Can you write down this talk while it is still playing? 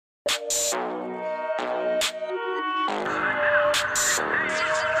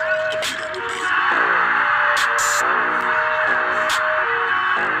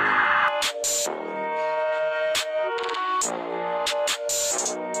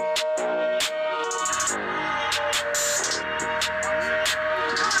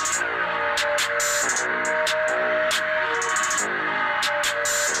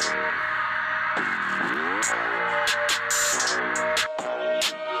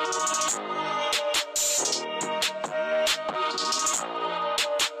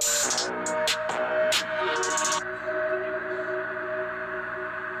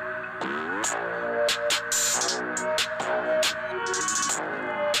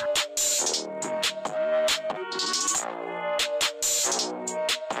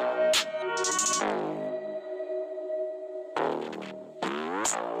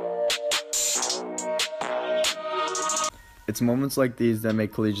It's moments like these that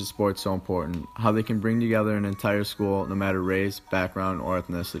make collegiate sports so important, how they can bring together an entire school no matter race, background, or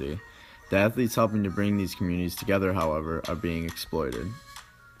ethnicity. The athletes helping to bring these communities together, however, are being exploited.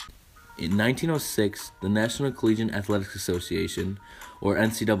 In 1906, the National Collegiate Athletics Association, or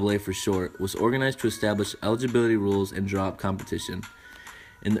NCAA for short, was organized to establish eligibility rules and draw up competition.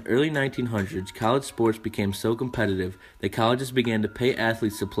 In the early 1900s, college sports became so competitive that colleges began to pay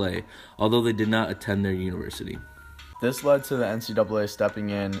athletes to play, although they did not attend their university. This led to the NCAA stepping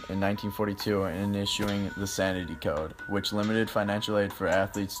in 1942 and issuing the Sanity Code, which limited financial aid for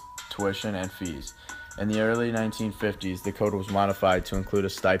athletes' tuition and fees. In the early 1950s, the code was modified to include a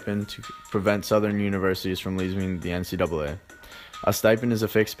stipend to prevent Southern universities from leaving the NCAA. A stipend is a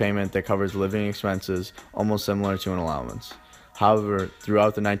fixed payment that covers living expenses, almost similar to an allowance. However,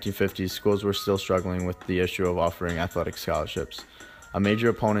 throughout the 1950s, schools were still struggling with the issue of offering athletic scholarships. A major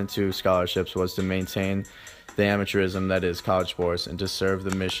opponent to scholarships was to maintain the amateurism that is college sports and to serve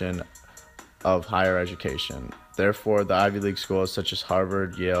the mission of higher education. Therefore, the Ivy League schools such as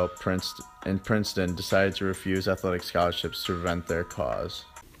Harvard, Yale, Princeton decided to refuse athletic scholarships to prevent their cause.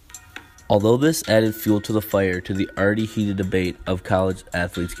 Although this added fuel to the fire to the already heated debate of college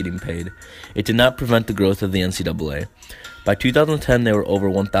athletes getting paid, it did not prevent the growth of the NCAA. By 2010, there were over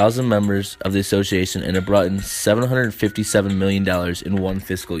 1,000 members of the association, and it brought in $757 million in one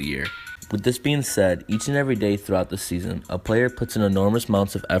fiscal year. With this being said, each and every day throughout the season, a player puts in enormous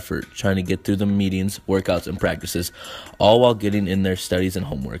amounts of effort trying to get through the meetings, workouts, and practices, all while getting in their studies and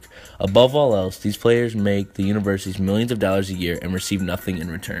homework. Above all else, these players make the universities millions of dollars a year and receive nothing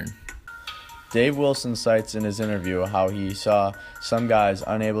in return. Dave Wilson cites in his interview how he saw some guys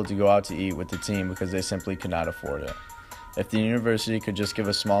unable to go out to eat with the team because they simply could not afford it. If the university could just give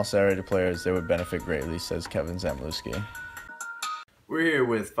a small salary to players, they would benefit greatly, says Kevin Zamlewski. We're here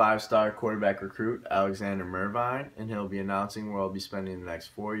with five-star quarterback recruit Alexander Mervine, and he'll be announcing where he'll be spending the next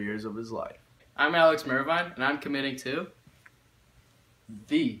 4 years of his life. I'm Alex Mervine, and I'm committing to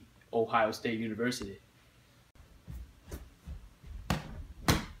the Ohio State University.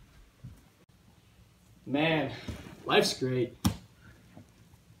 Man, life's great.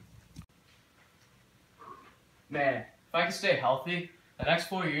 Man, if I can stay healthy, the next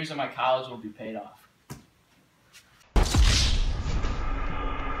 4 years of my college will be paid off.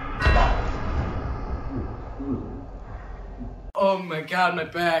 Oh my God, my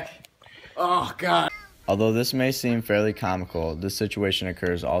back. Oh God. Although this may seem fairly comical, this situation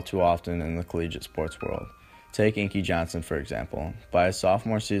occurs all too often in the collegiate sports world. Take Inky Johnson, for example. By his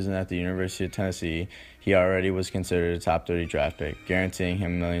sophomore season at the University of Tennessee, he already was considered a top 30 draft pick, guaranteeing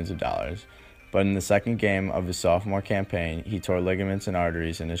him millions of dollars. But in the second game of his sophomore campaign, he tore ligaments and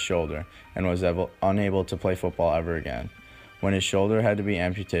arteries in his shoulder and was unable to play football ever again. When his shoulder had to be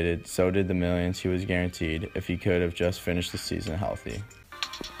amputated, so did the millions he was guaranteed if he could have just finished the season healthy.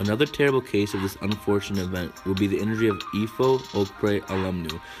 Another terrible case of this unfortunate event would be the injury of Ifo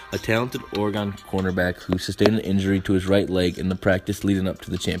Okpre-Alumnu, a talented Oregon cornerback who sustained an injury to his right leg in the practice leading up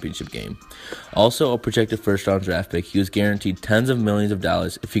to the championship game. Also a projected first-round draft pick, he was guaranteed tens of millions of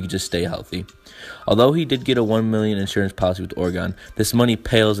dollars if he could just stay healthy. Although he did get a $1 million insurance policy with Oregon, this money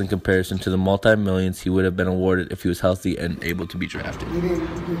pales in comparison to the multi-millions he would have been awarded if he was healthy and able to be drafted. They didn't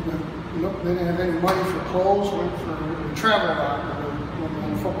have any money for clothes, for travel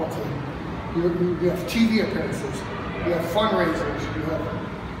on the football team. You have TV appearances, you have fundraisers, you have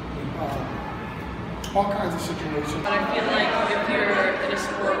all kinds of situations. But I feel like if you're in a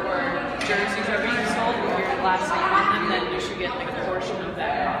sport where jerseys are being sold with your last name on them, then you should get like a portion of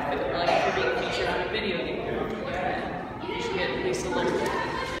that profit. Like if you're being featured on a video game, you should get at least a little bit.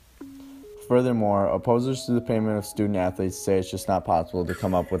 Furthermore, opposers to the payment of student athletes say it's just not possible to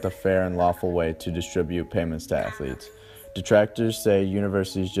come up with a fair and lawful way to distribute payments to athletes. Detractors say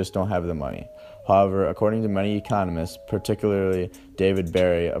universities just don't have the money. However, according to many economists, particularly David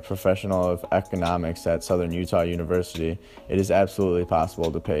Barry, a professional of economics at Southern Utah University, it is absolutely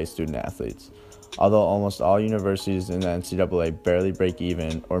possible to pay student athletes. Although almost all universities in the NCAA barely break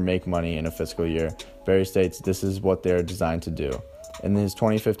even or make money in a fiscal year, Barry states this is what they are designed to do. In his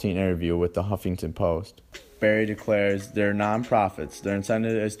 2015 interview with the Huffington Post, Barry declares they're nonprofits. Their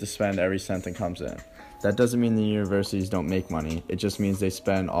incentive is to spend every cent that comes in. That doesn't mean the universities don't make money. It just means they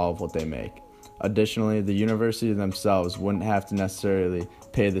spend all of what they make. Additionally, the universities themselves wouldn't have to necessarily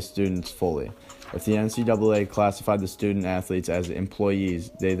pay the students fully. If the NCAA classified the student athletes as employees,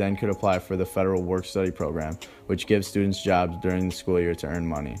 they then could apply for the federal work-study program, which gives students jobs during the school year to earn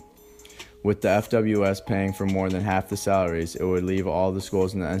money. With the FWS paying for more than half the salaries, it would leave all the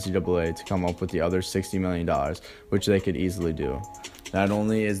schools in the NCAA to come up with the other $60 million, which they could easily do. Not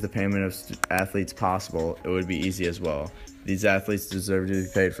only is the payment of athletes possible, it would be easy as well. These athletes deserve to be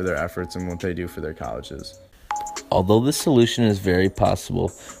paid for their efforts and what they do for their colleges. Although this solution is very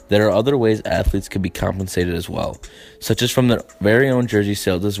possible, there are other ways athletes could be compensated as well, such as from their very own jersey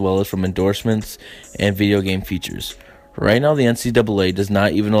sales as well as from endorsements and video game features. Right now, the NCAA does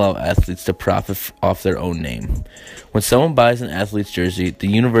not even allow athletes to profit off their own name. When someone buys an athlete's jersey, the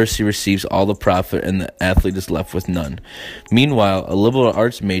university receives all the profit and the athlete is left with none. Meanwhile, a liberal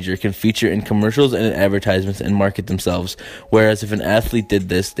arts major can feature in commercials and advertisements and market themselves, whereas if an athlete did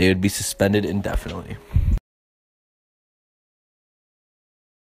this, they would be suspended indefinitely.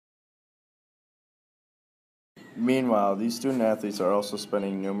 Meanwhile, these student athletes are also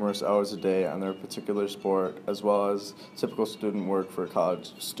spending numerous hours a day on their particular sport, as well as typical student work for a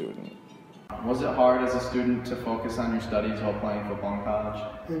college student. Was it hard as a student to focus on your studies while playing football in college?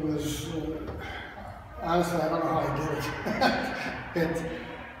 It was, honestly, I don't know how I did it.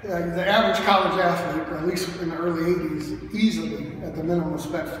 The average college athlete, at least in the early 80s, easily, at the minimum,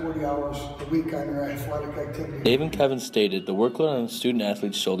 spent 40 hours a week on their athletic activity. Dave and Kevin stated the workload on student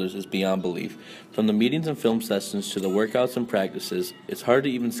athletes' shoulders is beyond belief. From the meetings and film sessions to the workouts and practices, it's hard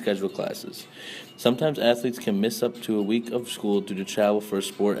to even schedule classes. Sometimes athletes can miss up to a week of school due to travel for a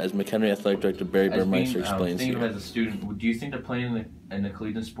sport, as McHenry Athletic Director Barry Burmeister explains here. As a student, do you think that playing in a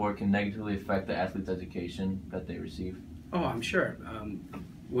collegiate sport can negatively affect the athlete's education that they receive? Oh, I'm sure.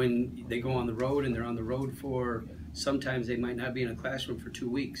 When they go on the road and they're on the road for, sometimes they might not be in a classroom for 2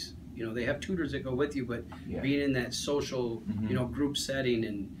 weeks. You know, they have tutors that go with you, but being in that social, group setting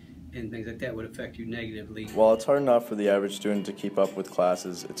and things like that would affect you negatively. While it's hard enough for the average student to keep up with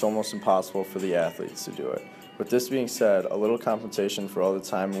classes, it's almost impossible for the athletes to do it. With this being said, a little compensation for all the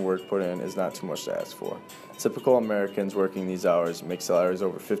time and work put in is not too much to ask for. Typical Americans working these hours make salaries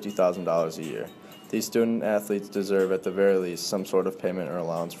over $50,000 a year. These student athletes deserve, at the very least, some sort of payment or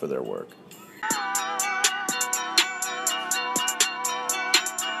allowance for their work.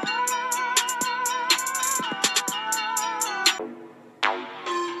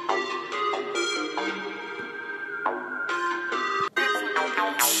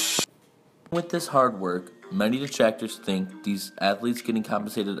 With this hard work, many detractors think these athletes getting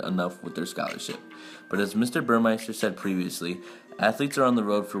compensated enough with their scholarship. But as Mr. Burmeister said previously, athletes are on the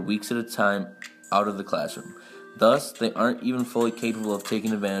road for weeks at a time out of the classroom. Thus, they aren't even fully capable of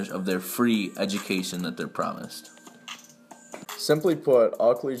taking advantage of their free education that they're promised. Simply put,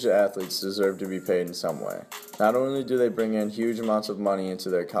 all collegiate athletes deserve to be paid in some way. Not only do they bring in huge amounts of money into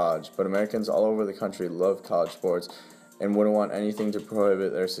their college, but Americans all over the country love college sports and wouldn't want anything to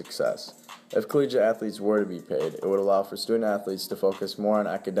prohibit their success. If collegiate athletes were to be paid, it would allow for student athletes to focus more on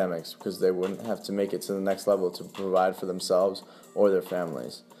academics because they wouldn't have to make it to the next level to provide for themselves or their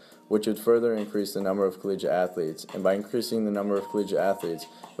families, which would further increase the number of collegiate athletes, and by increasing the number of collegiate athletes,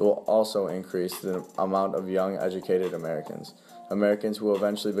 it will also increase the amount of young, educated Americans who will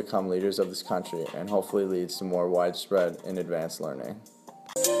eventually become leaders of this country and hopefully leads to more widespread and advanced learning.